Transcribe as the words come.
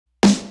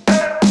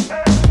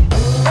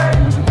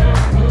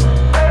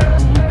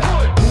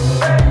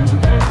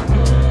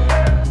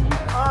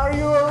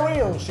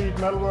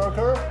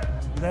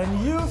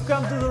Then you've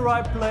come to the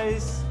right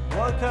place.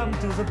 Welcome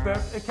to the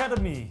Böck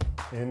Academy.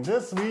 In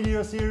this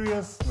video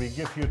series, we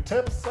give you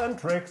tips and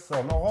tricks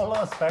on all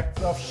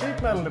aspects of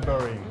sheet metal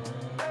deburring.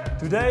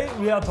 Today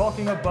we are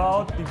talking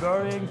about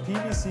deburring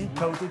PVC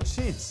coated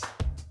sheets.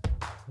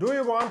 Do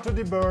you want to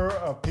deburr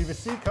a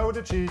PVC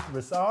coated sheet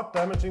without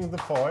damaging the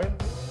foil?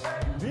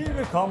 We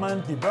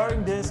recommend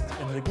deburring discs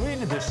in the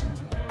green edition.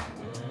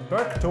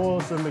 Böck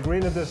tools in the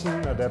green edition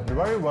adapt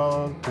very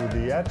well to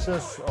the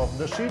edges of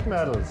the sheet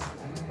metals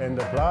and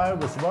apply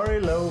with very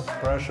low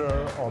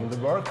pressure on the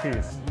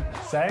workpiece,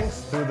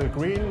 thanks to the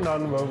green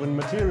non-woven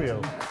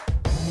material.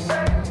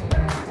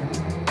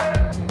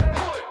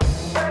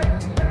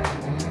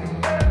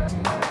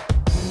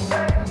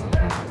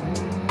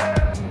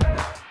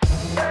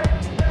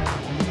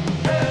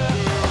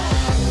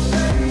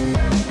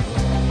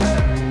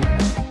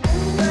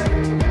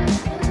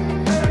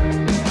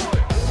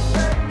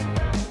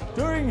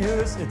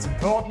 It's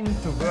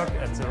important to work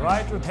at the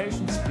right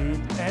rotation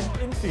speed and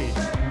infeed.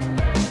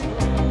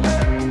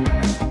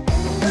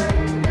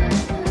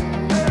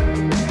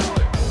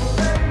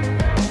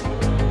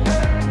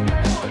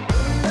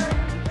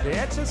 The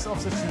edges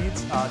of the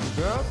sheets are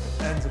deburred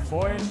and the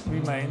foil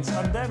remains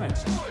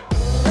undamaged.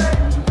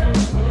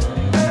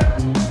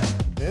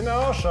 In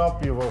our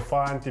shop you will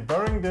find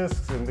deburring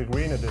discs in the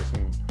green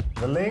edition.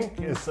 The link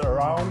is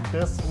around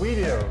this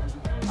video.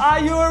 Are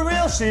you a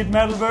real sheet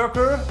metal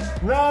worker?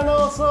 Then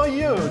also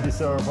you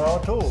deserve our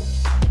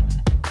tools.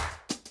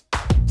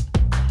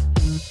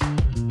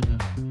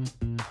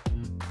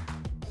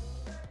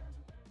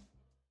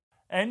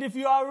 And if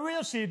you are a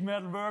real sheet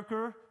metal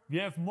worker, we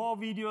have more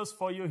videos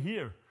for you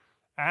here.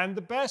 And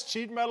the best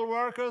sheet metal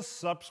workers,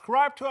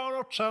 subscribe to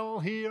our channel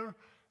here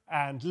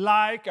and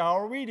like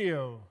our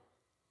video.